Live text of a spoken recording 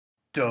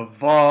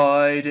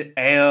Divide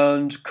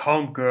and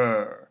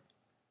Conquer,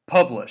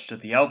 published at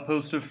the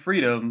Outpost of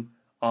Freedom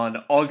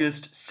on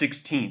August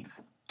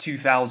 16th,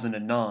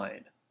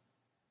 2009.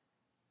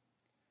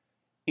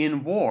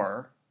 In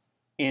war,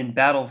 in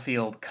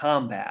battlefield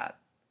combat,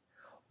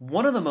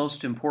 one of the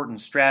most important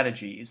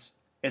strategies,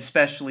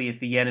 especially if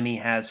the enemy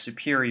has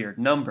superior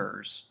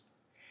numbers,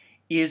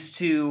 is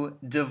to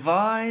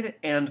divide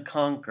and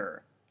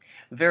conquer.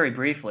 Very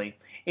briefly,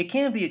 it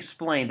can be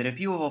explained that if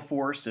you have a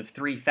force of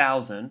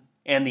 3,000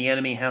 and the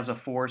enemy has a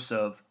force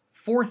of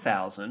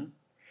 4,000,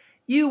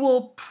 you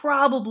will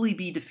probably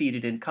be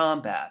defeated in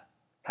combat.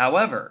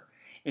 However,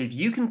 if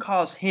you can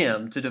cause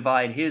him to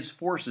divide his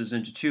forces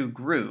into two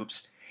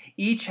groups,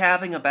 each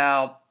having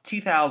about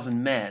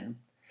 2,000 men,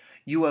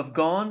 you have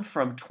gone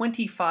from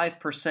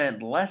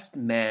 25% less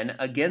men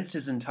against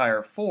his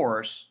entire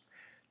force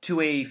to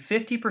a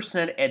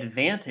 50%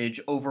 advantage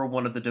over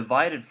one of the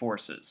divided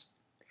forces.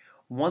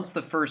 Once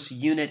the first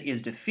unit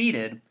is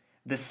defeated,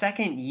 the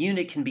second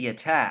unit can be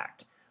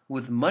attacked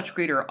with much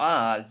greater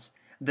odds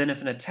than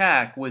if an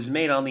attack was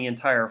made on the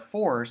entire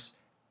force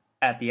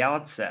at the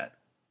outset.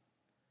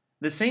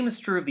 The same is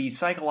true of the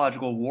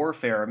psychological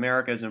warfare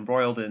America is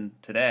embroiled in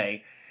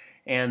today,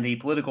 and the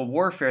political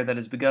warfare that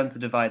has begun to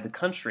divide the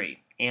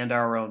country and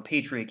our own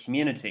patriot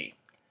community.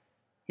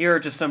 Here are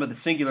just some of the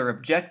singular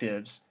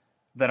objectives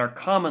that are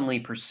commonly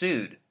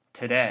pursued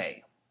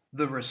today.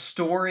 The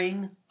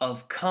restoring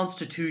of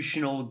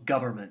constitutional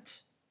government.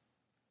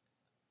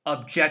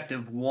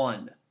 Objective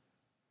 1.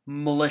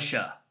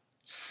 Militia,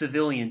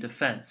 civilian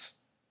defense.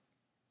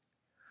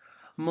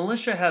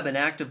 Militia have been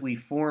actively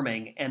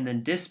forming and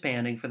then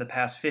disbanding for the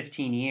past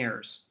 15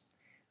 years.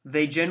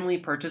 They generally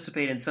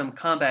participate in some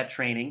combat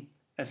training,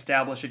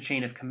 establish a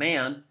chain of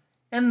command,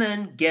 and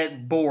then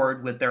get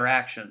bored with their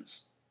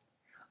actions.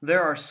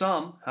 There are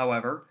some,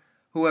 however,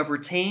 who have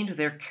retained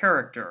their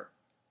character.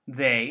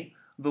 They,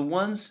 the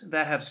ones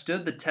that have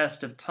stood the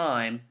test of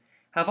time,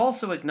 have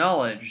also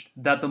acknowledged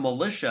that the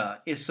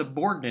militia is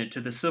subordinate to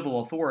the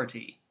civil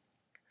authority.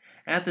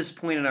 At this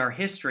point in our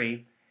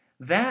history,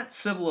 that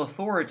civil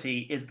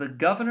authority is the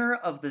governor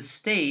of the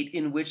state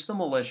in which the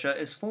militia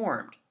is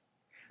formed.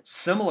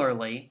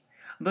 Similarly,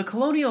 the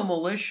colonial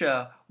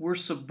militia were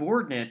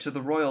subordinate to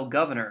the royal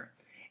governor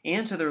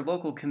and to their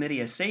local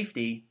committee of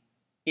safety,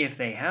 if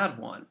they had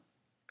one.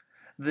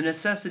 The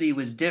necessity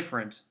was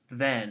different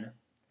then.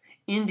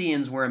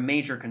 Indians were a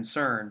major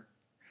concern.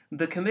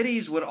 The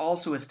committees would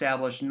also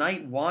establish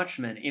night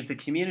watchmen if the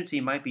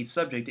community might be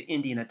subject to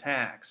Indian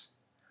attacks.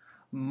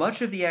 Much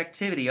of the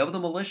activity of the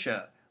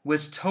militia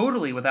was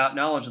totally without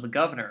knowledge of the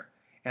governor,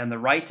 and the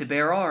right to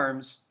bear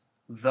arms,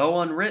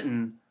 though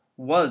unwritten,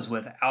 was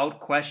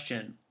without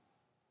question.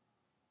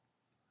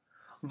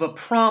 The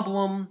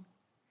problem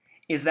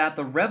is that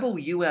the rebel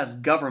U.S.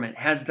 government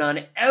has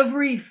done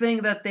everything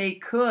that they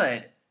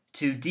could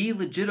to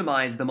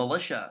delegitimize the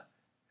militia.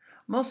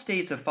 Most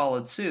states have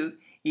followed suit,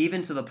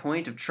 even to the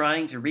point of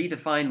trying to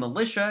redefine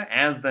militia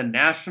as the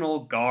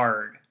National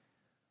Guard.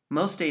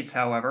 Most states,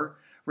 however,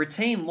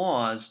 retain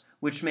laws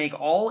which make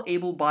all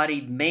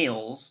able-bodied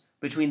males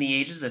between the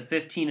ages of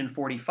 15 and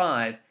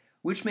 45,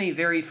 which may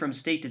vary from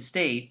state to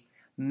state,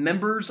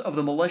 members of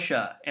the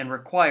militia and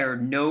require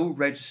no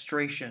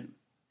registration.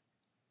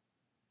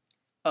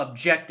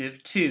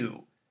 Objective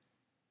 2.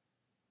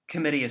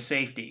 Committee of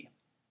Safety.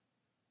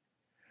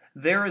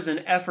 There is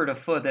an effort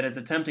afoot that is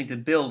attempting to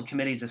build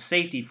committees of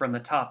safety from the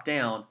top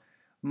down,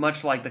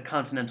 much like the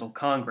Continental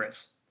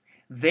Congress.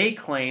 They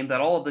claim that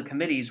all of the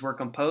committees were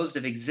composed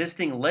of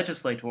existing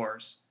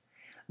legislators.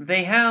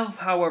 They have,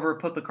 however,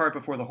 put the cart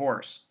before the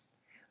horse.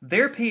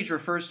 Their page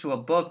refers to a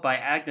book by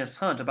Agnes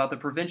Hunt about the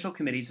provincial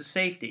committees of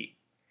safety.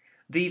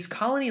 These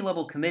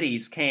colony-level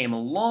committees came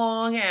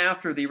long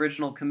after the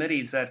original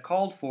committees that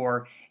called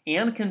for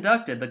and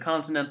conducted the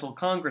Continental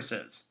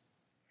Congresses.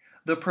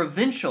 The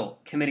provincial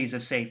committees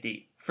of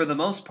safety, for the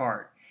most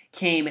part,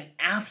 came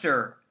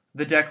after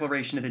the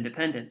Declaration of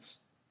Independence.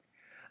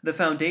 The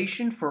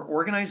foundation for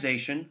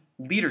organization,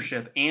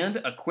 leadership, and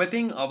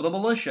equipping of the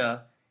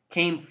militia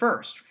came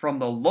first from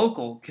the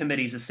local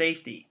committees of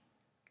safety.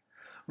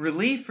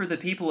 Relief for the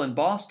people in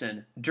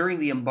Boston during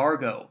the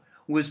embargo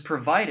was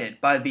provided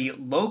by the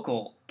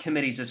local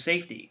committees of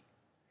safety.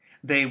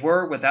 They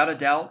were, without a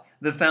doubt,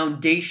 the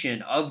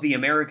foundation of the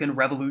American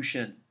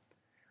Revolution.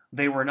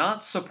 They were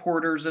not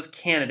supporters of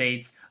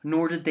candidates,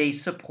 nor did they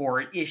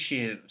support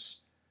issues.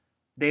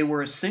 They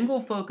were a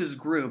single-focused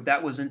group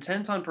that was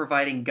intent on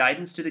providing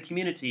guidance to the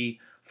community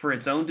for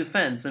its own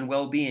defense and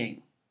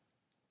well-being.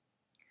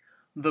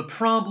 The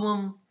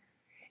problem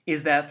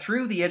is that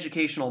through the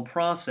educational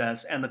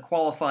process and the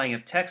qualifying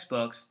of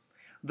textbooks,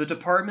 the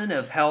Department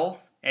of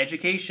Health,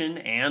 Education,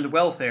 and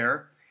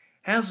Welfare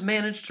has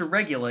managed to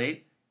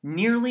regulate,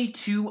 nearly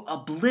to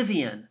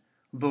oblivion,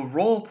 the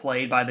role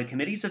played by the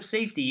committees of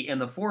safety in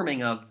the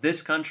forming of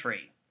this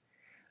country.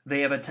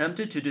 They have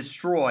attempted to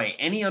destroy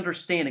any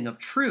understanding of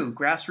true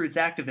grassroots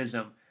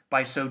activism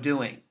by so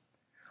doing.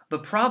 The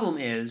problem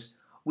is,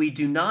 we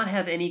do not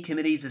have any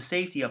committees of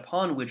safety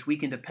upon which we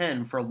can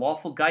depend for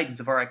lawful guidance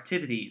of our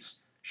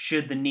activities,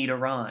 should the need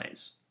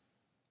arise.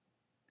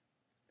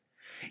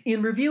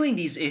 In reviewing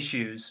these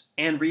issues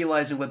and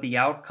realizing what the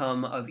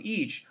outcome of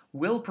each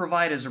will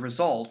provide as a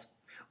result,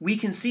 we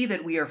can see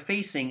that we are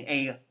facing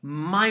a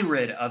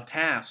myriad of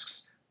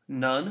tasks,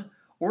 none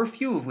or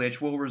few of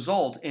which will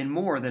result in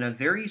more than a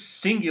very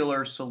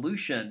singular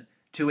solution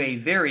to a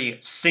very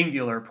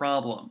singular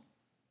problem.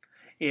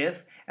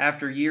 If,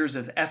 after years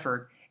of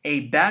effort,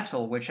 a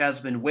battle which has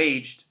been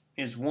waged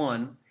is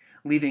won,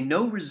 leaving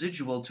no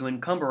residual to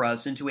encumber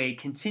us into a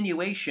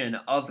continuation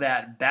of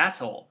that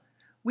battle,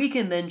 we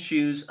can then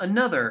choose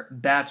another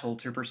battle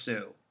to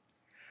pursue.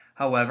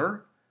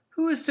 However,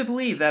 who is to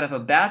believe that if a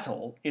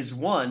battle is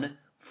won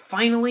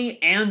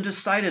finally and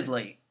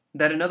decidedly,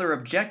 that another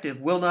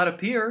objective will not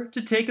appear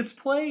to take its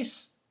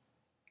place?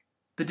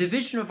 The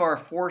division of our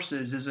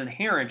forces is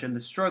inherent in the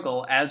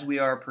struggle as we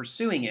are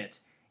pursuing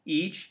it.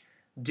 Each,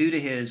 due to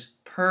his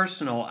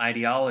personal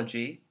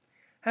ideology,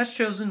 has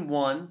chosen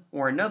one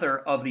or another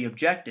of the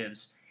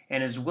objectives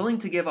and is willing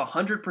to give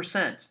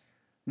 100%,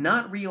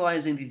 not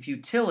realizing the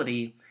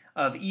futility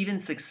of even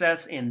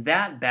success in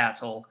that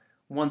battle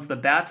once the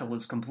battle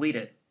is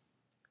completed.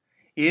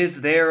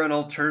 Is there an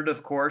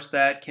alternative course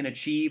that can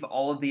achieve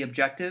all of the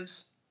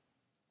objectives?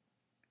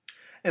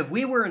 If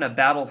we were in a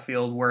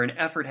battlefield where an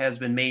effort has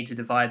been made to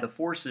divide the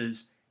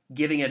forces,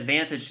 giving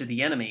advantage to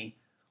the enemy,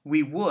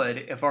 we would,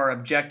 if our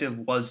objective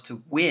was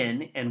to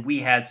win and we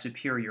had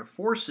superior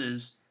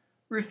forces,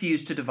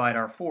 refuse to divide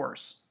our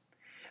force.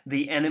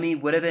 The enemy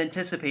would have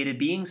anticipated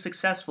being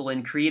successful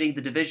in creating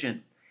the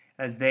division,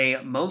 as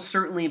they most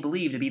certainly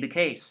believe to be the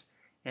case,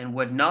 and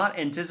would not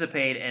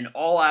anticipate an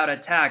all-out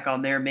attack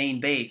on their main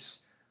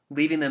base,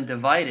 leaving them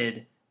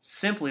divided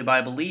simply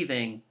by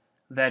believing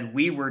that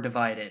we were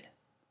divided.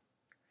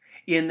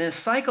 In this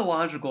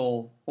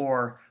psychological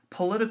or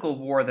political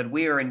war that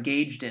we are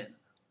engaged in,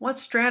 what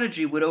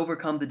strategy would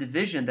overcome the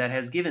division that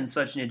has given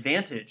such an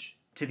advantage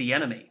to the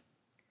enemy?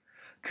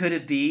 Could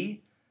it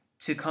be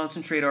to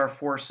concentrate our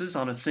forces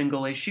on a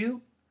single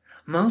issue?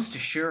 Most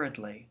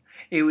assuredly,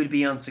 it would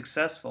be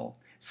unsuccessful,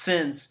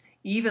 since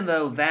even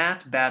though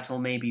that battle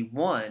may be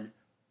won,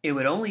 it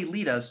would only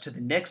lead us to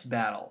the next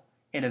battle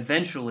and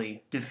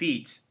eventually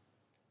defeat.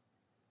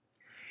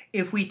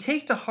 If we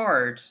take to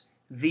heart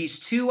these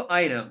two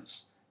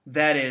items,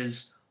 that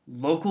is,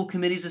 local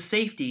committees of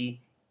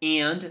safety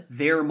and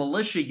their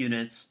militia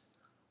units,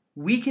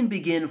 we can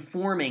begin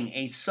forming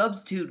a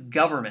substitute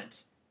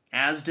government,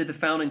 as did the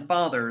Founding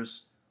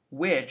Fathers,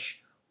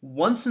 which,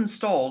 once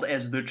installed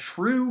as the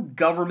true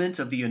government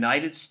of the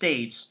United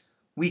States,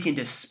 we can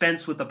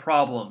dispense with the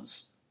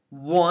problems,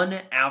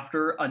 one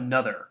after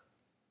another.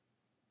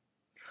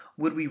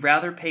 Would we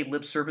rather pay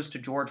lip service to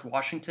George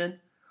Washington,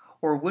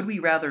 or would we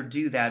rather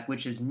do that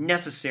which is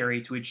necessary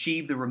to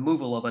achieve the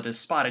removal of a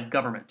despotic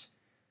government?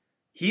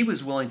 He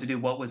was willing to do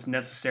what was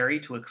necessary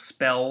to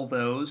expel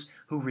those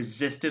who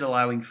resisted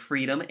allowing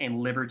freedom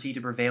and liberty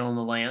to prevail in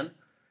the land.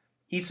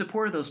 He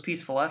supported those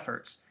peaceful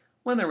efforts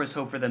when there was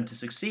hope for them to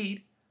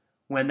succeed.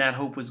 When that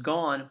hope was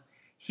gone,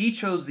 he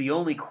chose the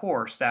only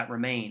course that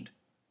remained.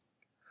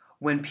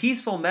 When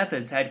peaceful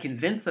methods had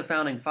convinced the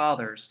Founding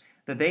Fathers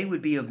that they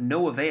would be of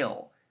no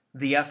avail,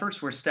 the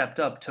efforts were stepped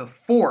up to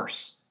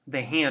force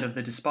the hand of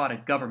the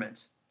despotic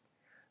government.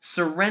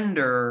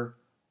 Surrender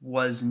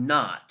was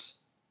not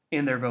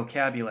in their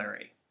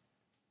vocabulary.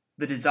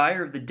 The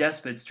desire of the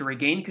despots to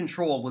regain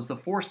control was the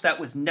force that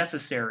was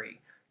necessary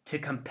to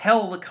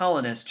compel the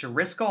colonists to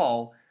risk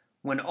all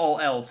when all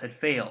else had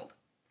failed.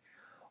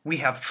 We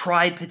have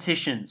tried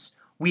petitions.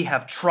 We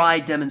have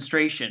tried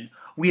demonstration.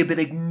 We have been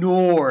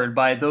ignored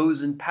by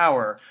those in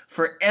power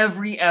for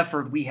every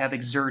effort we have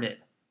exerted.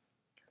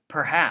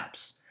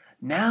 Perhaps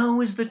now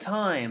is the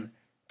time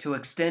to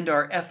extend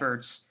our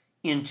efforts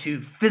into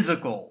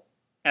physical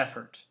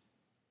effort.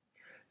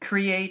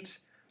 Create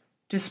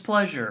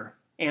displeasure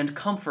and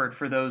comfort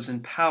for those in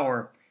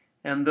power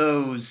and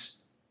those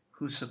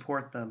who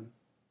support them.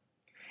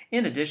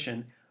 In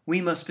addition,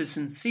 we must be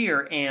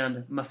sincere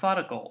and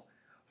methodical,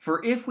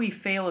 for if we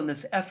fail in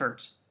this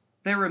effort,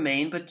 there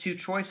remain but two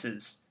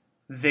choices: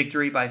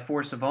 victory by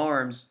force of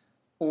arms,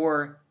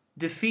 or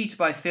defeat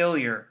by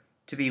failure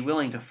to be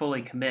willing to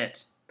fully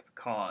commit to the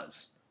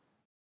cause.